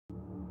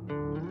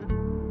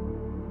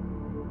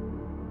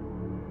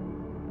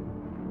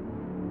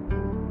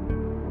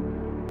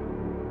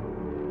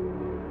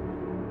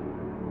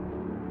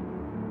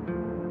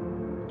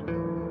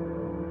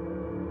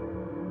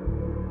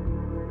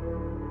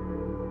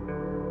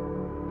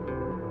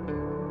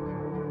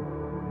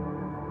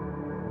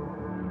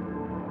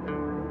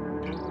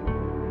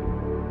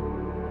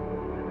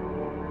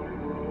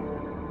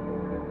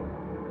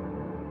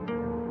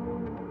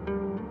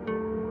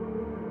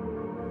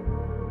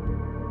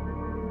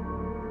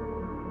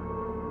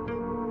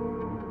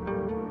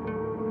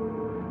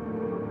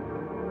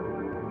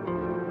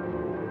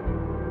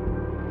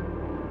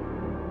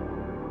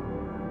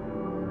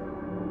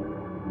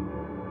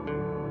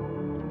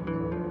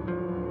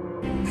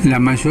La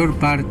mayor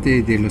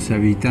parte de los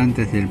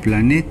habitantes del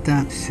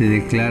planeta se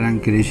declaran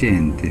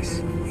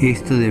creyentes.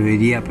 Esto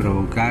debería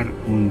provocar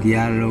un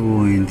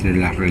diálogo entre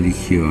las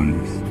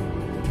religiones.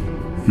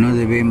 No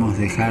debemos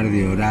dejar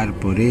de orar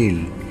por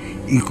él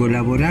y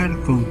colaborar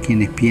con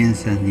quienes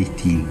piensan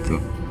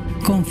distinto.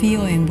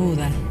 Confío en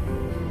Buda.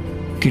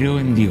 Creo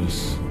en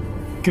Dios.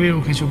 Creo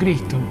en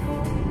Jesucristo.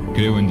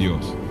 Creo en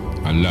Dios,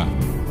 Alá.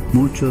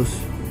 Muchos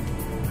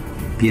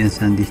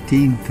piensan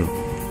distinto,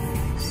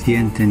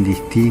 sienten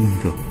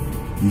distinto,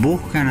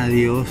 buscan a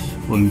Dios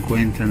o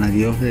encuentran a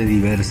Dios de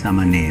diversa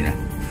manera.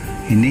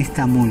 En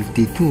esta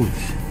multitud,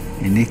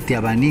 en este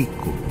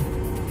abanico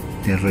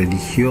de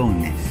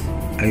religiones,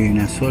 hay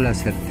una sola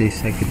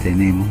certeza que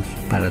tenemos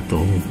para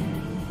todos.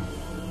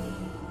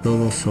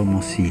 Todos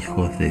somos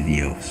hijos de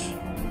Dios.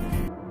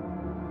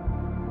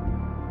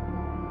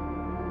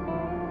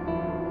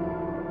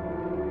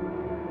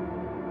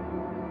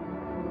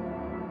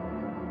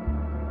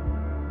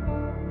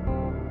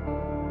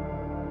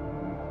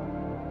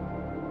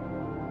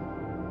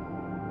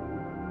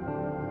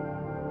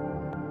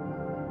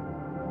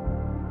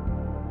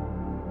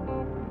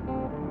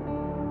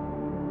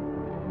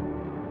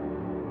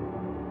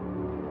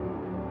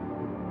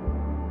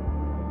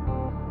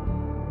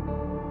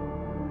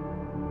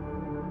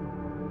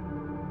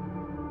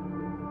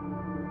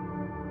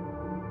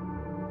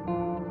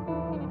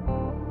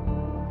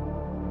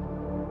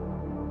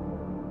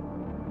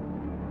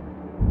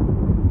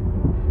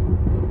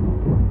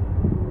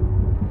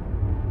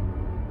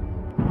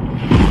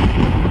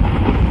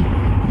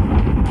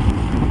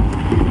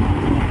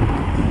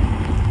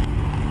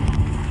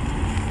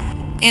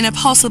 In a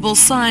possible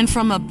sign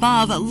from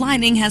above,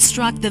 lightning has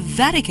struck the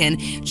Vatican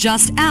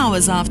just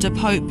hours after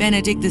Pope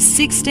Benedict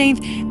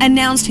XVI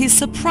announced his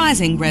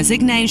surprising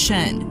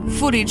resignation.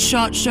 Footage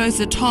shot shows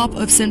the top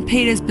of St.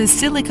 Peter's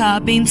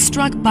Basilica being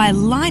struck by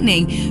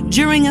lightning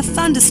during a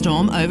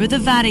thunderstorm over the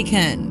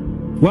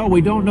Vatican. Well, we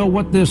don't know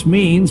what this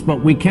means,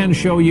 but we can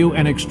show you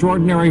an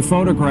extraordinary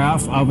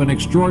photograph of an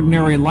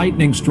extraordinary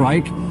lightning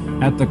strike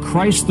at the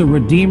Christ the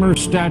Redeemer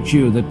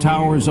statue that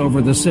towers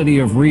over the city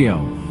of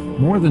Rio.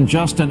 More than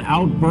just an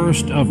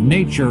outburst of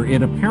nature,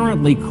 it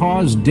apparently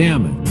caused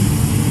damage.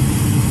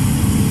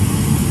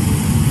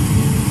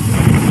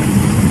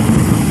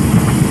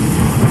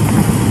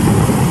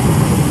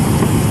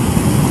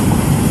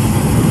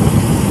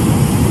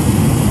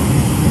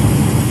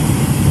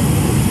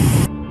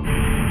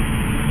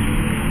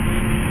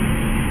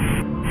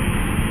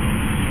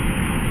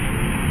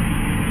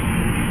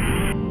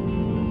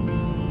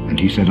 And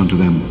he said unto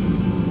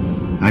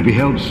them, I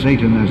beheld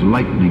Satan as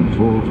lightning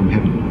fall from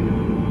heaven.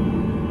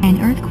 An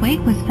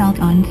earthquake was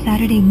felt on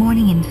Saturday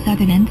morning in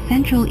southern and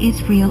central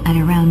Israel at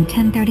around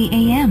 10:30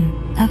 a.m.,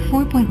 of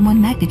 4.1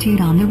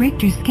 magnitude on the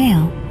Richter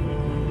scale.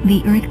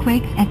 The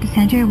earthquake's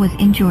epicenter was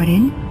in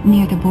Jordan,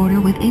 near the border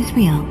with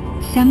Israel,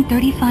 some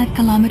 35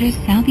 kilometers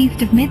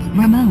southeast of Mitzpe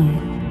Ramon.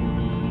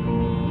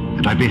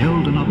 And I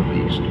beheld another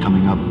beast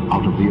coming up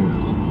out of the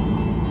earth,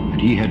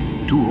 and he had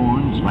 2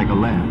 horns like a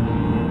lamb,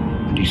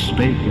 and he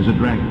spake as a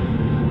dragon.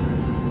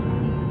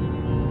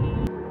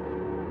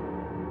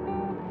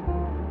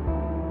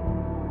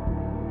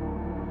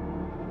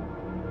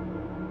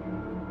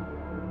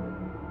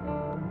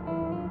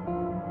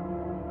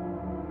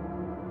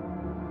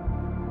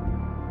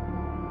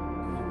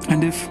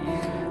 And if,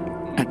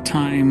 at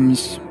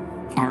times,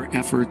 our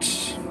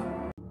efforts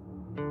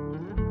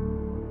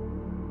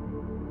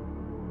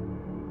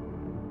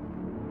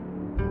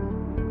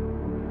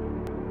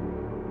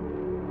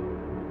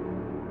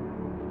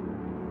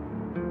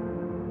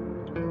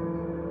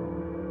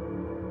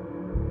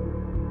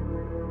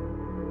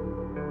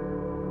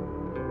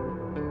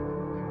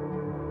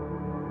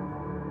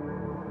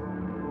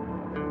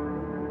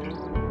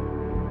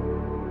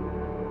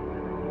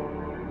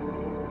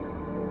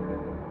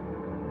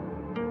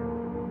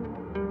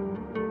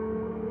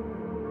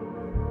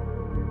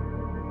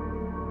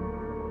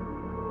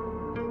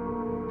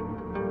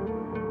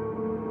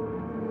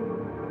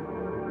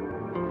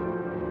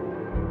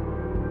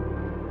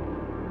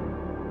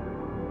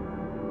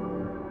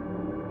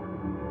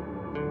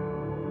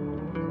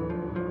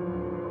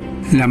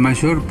La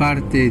mayor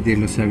parte de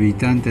los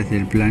habitantes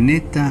del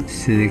planeta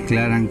se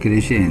declaran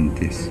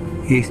creyentes.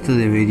 Esto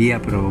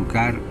debería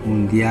provocar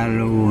un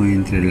diálogo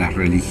entre las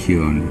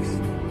religiones.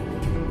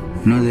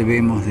 No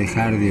debemos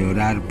dejar de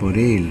orar por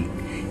él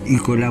y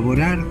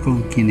colaborar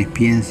con quienes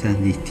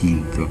piensan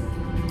distinto.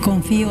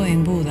 Confío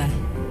en Buda.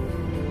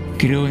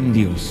 creo en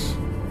Dios.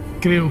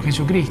 Creo en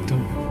Jesucristo.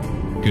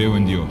 Creo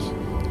en Dios,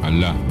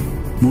 Alá.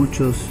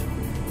 Muchos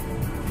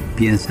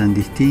piensan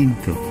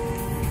distinto,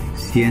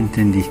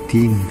 sienten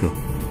distinto,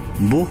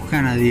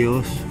 buscan a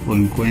Dios o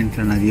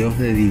encuentran a Dios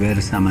de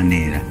diversa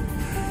manera.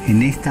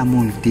 En esta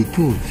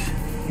multitud,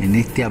 en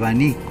este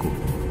abanico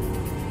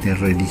de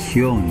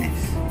religiones,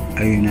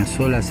 hay una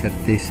sola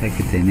certeza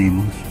que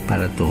tenemos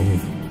para todos.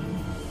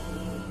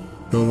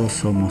 Todos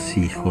somos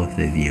hijos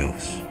de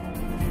Dios.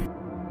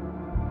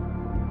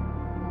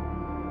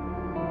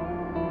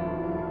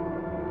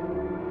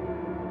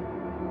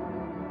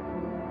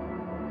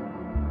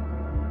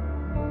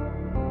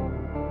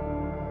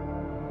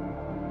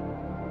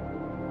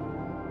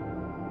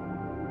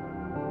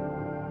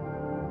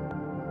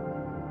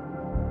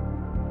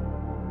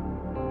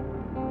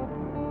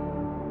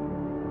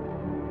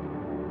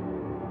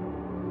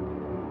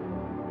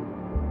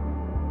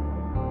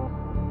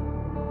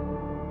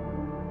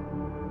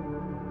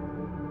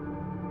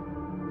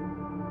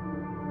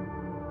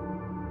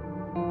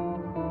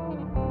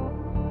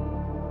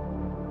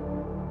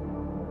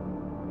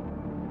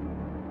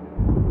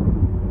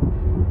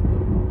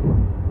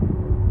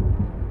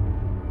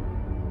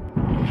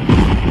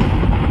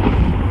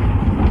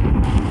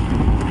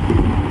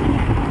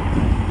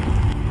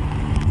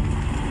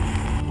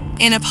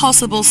 In a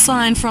possible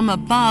sign from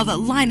above,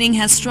 lightning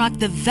has struck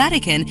the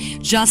Vatican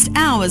just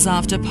hours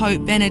after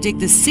Pope Benedict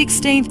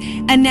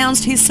XVI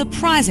announced his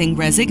surprising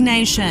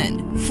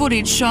resignation.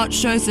 Footage shot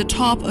shows the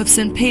top of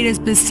St. Peter's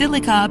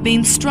Basilica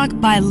being struck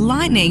by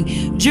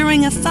lightning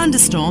during a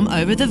thunderstorm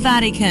over the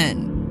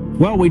Vatican.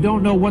 Well, we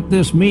don't know what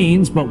this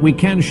means, but we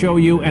can show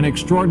you an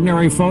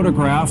extraordinary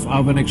photograph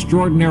of an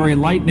extraordinary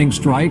lightning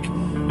strike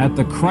at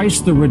the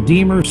Christ the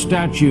Redeemer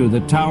statue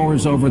that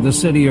towers over the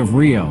city of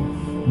Rio.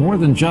 More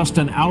than just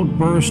an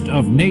outburst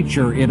of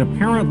nature, it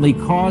apparently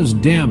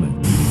caused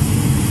damage.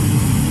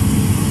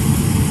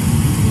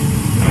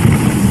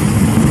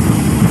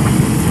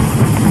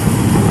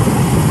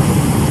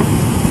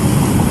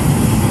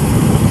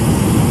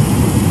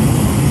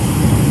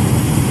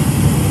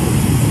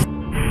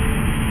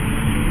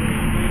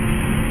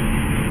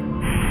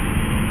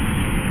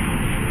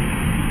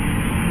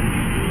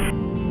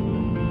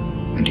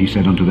 And he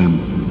said unto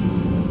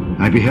them,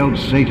 I beheld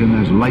Satan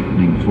as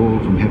lightning fall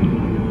from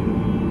heaven.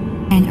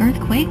 An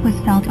earthquake was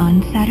felt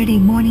on Saturday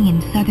morning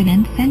in southern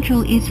and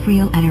central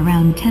Israel at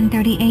around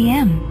 10:30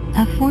 a.m.,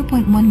 of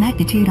 4.1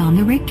 magnitude on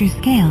the Richter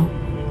scale.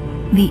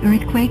 The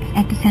earthquake's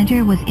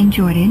epicenter was in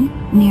Jordan,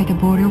 near the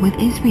border with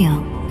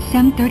Israel,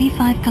 some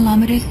 35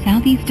 kilometers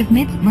southeast of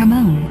Mitz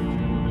Ramon.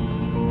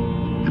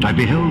 And I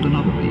beheld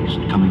another beast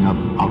coming up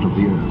out of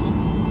the earth.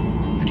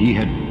 And he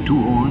had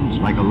two horns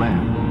like a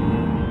lamb,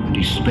 and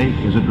he spake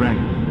as a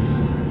dragon.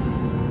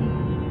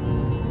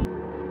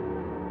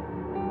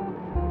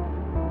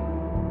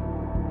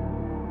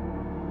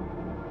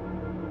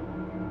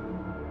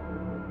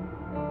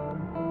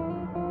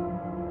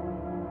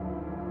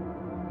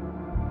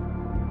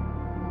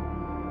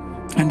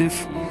 And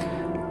if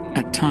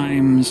at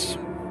times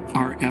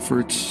our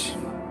efforts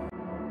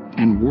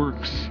and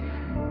works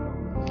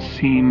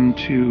seem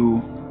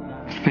to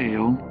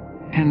fail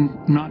and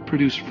not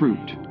produce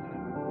fruit,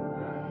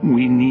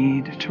 we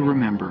need to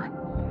remember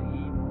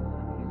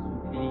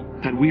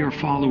that we are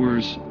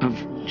followers of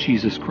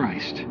Jesus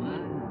Christ.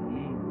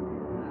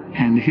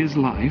 And his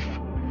life,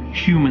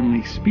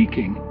 humanly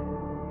speaking,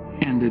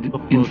 ended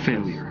in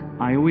failure.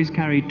 I always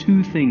carry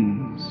two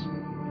things: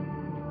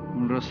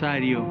 un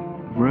rosario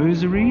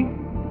rosary,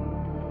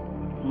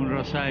 un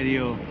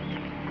rosario.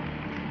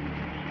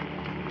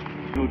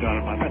 No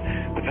doubt about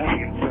that. The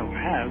Vatican itself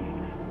has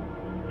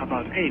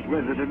about 8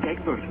 resident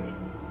exorcists.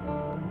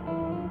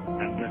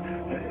 And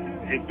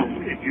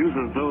it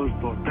uses those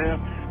both there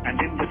and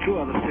in the 2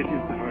 other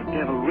cities that are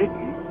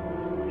devil-ridden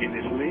in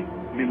Italy,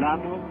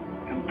 Milano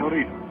and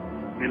Torino.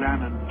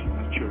 Milan and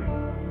Turin.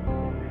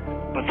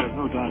 But there's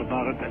no doubt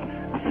about it that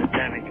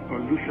satanic or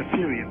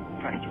Luciferian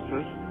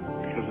practices,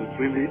 because it's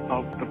really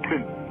of the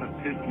prince, that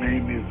his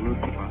name is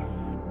Lucifer.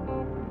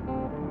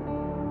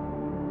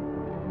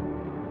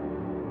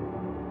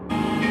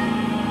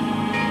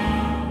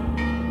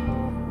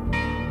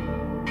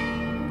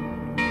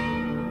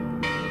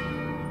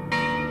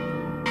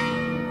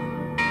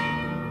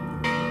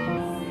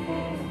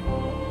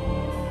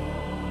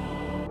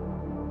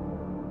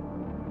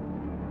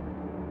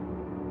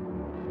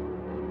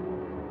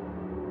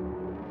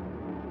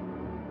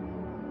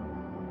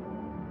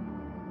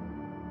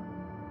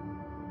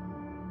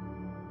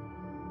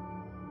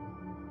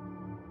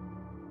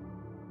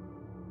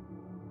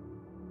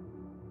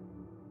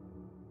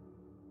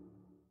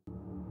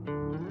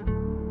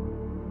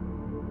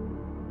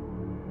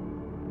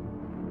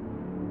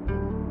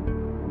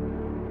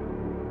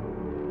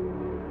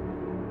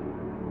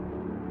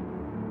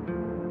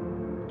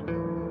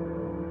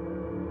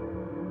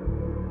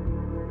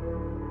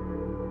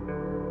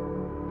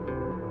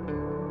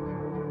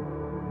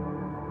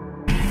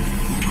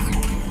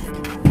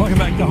 Welcome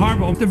back to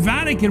Harville. The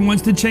Vatican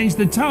wants to change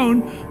the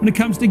tone when it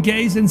comes to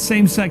gays and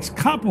same-sex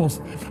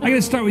couples. I got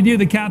to start with you,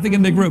 the Catholic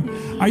in the group.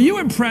 Are you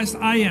impressed?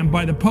 I am,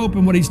 by the Pope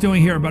and what he's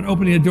doing here about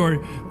opening the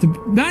door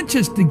to not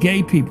just the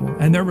gay people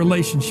and their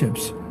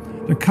relationships,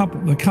 the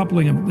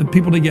coupling of the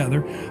people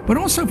together, but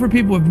also for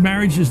people with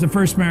marriages. The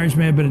first marriage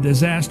may have been a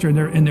disaster,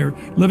 and they're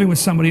living with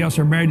somebody else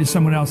or married to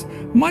someone else.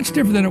 Much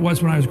different than it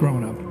was when I was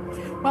growing up.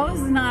 Well,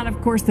 this is not,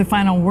 of course, the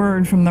final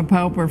word from the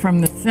Pope or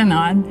from the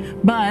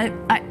Synod, but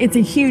it's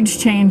a huge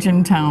change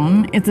in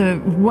tone. It's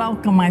a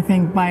welcome, I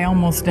think, by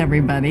almost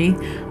everybody.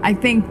 I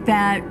think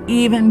that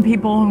even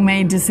people who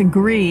may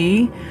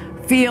disagree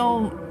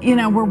feel, you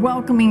know, we're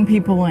welcoming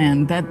people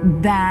in,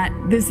 that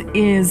this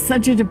is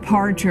such a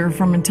departure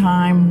from a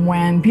time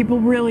when people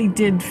really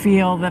did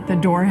feel that the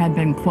door had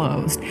been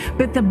closed.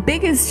 But the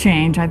biggest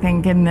change, I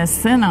think, in this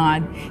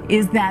synod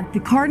is that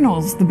the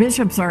cardinals, the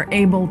bishops, are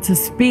able to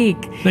speak.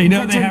 They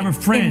know they have a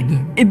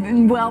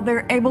friend. Well,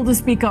 they're able to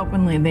speak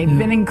openly. They've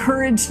been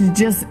encouraged to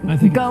just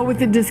go with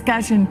the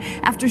discussion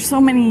after so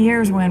many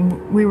years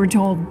when we were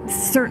told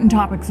certain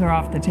topics are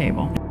off the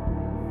table.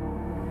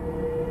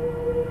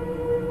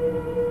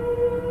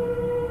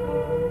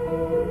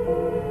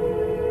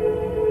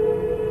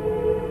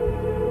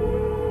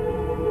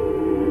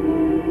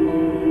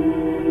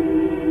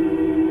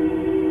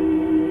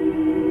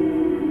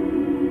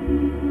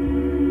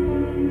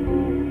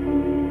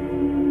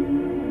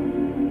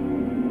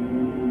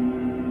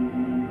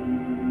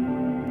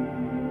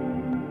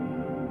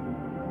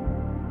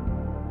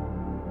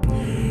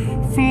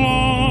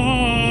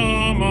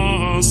 Flammas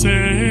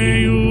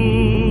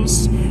eius,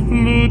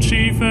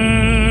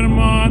 Lucifer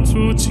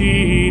matutinus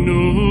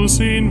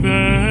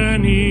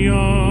inveniat.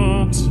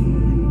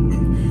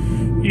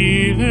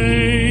 Ille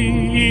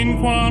in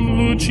quam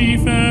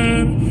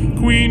Lucifer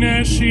qui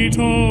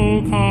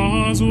nescito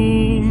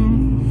casum,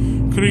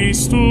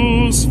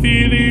 Christus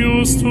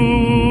filius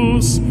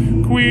tuus,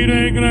 qui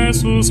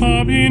regressus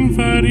ab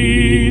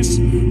inferis,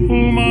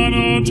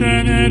 humano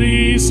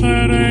generis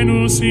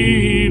serenus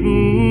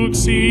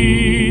iluxit,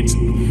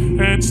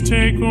 et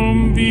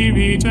tecum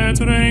vivit et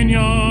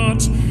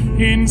regnat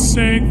in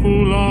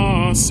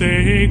saecula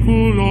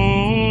saeculorum.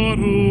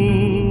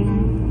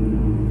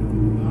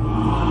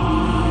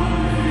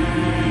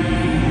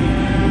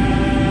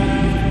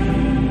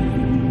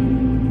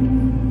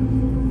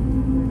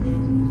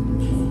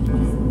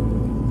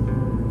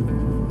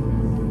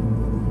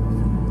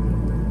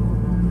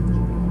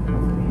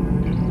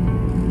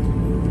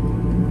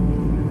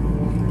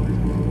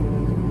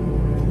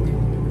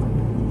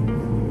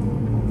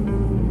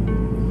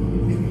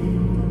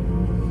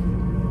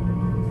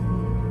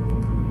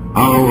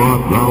 How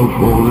art thou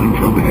fallen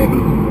from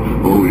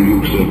heaven, O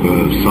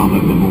Lucifer, son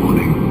of the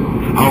morning?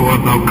 How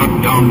art thou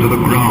cut down to the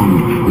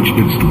ground, which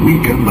didst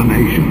weaken the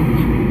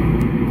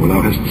nations? For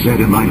thou hast said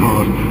in thine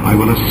heart, I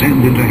will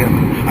ascend into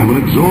heaven, I will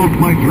exalt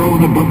my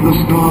throne above the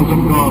stars of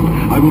God,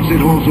 I will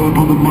sit also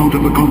upon the mount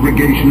of the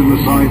congregation in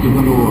the sides of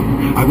the north,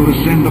 I will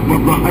ascend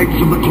above the heights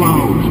of the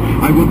clouds,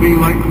 I will be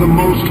like the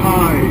Most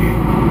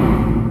High.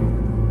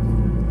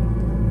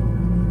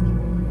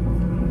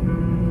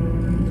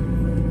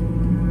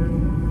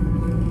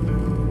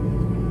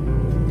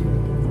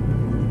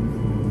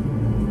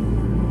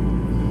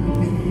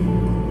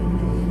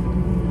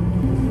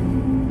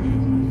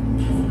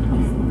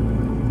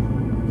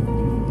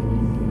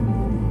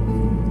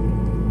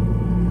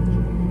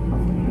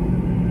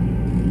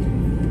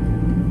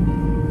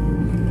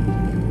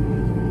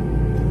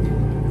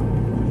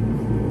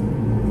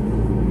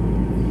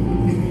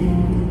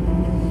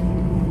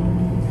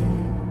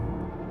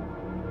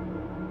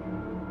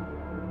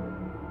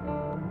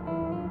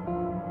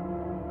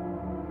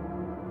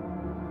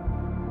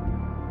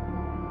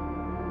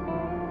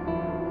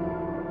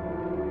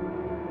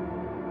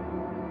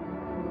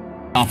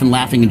 Often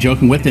laughing and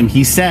joking with him,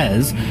 he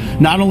says,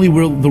 not only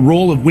will the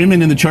role of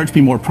women in the church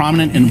be more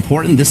prominent and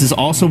important, this is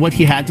also what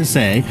he had to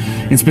say,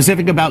 in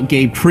specific about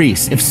gay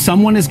priests. If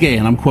someone is gay,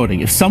 and I'm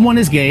quoting, if someone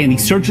is gay and he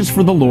searches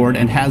for the Lord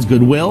and has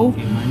goodwill,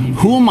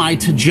 who am I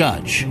to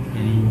judge?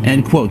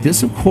 End quote.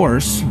 This, of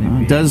course,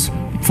 does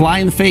fly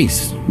in the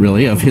face,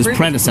 really, of his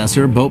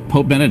predecessor,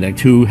 Pope Benedict,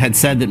 who had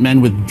said that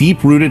men with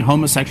deep-rooted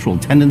homosexual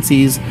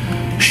tendencies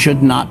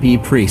should not be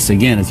priests.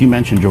 Again, as you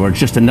mentioned, George,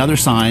 just another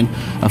sign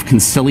of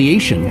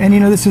conciliation. And you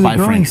know, this is a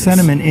growing Francis.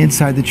 sentiment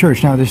inside the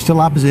church. Now, there's still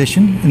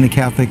opposition in the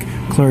Catholic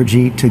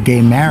clergy to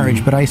gay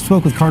marriage, but I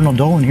spoke with Cardinal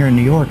Dolan here in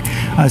New York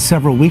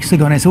several weeks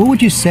ago, and I said, what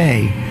would you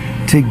say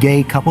to a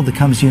gay couple that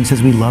comes to you and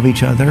says, we love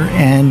each other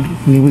and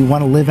we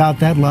want to live out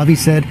that love? He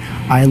said,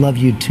 I love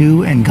you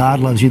too, and God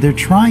loves you. They're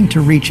trying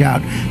to reach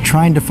out,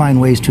 trying to find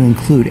ways to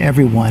include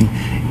everyone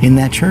in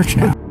that church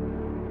now.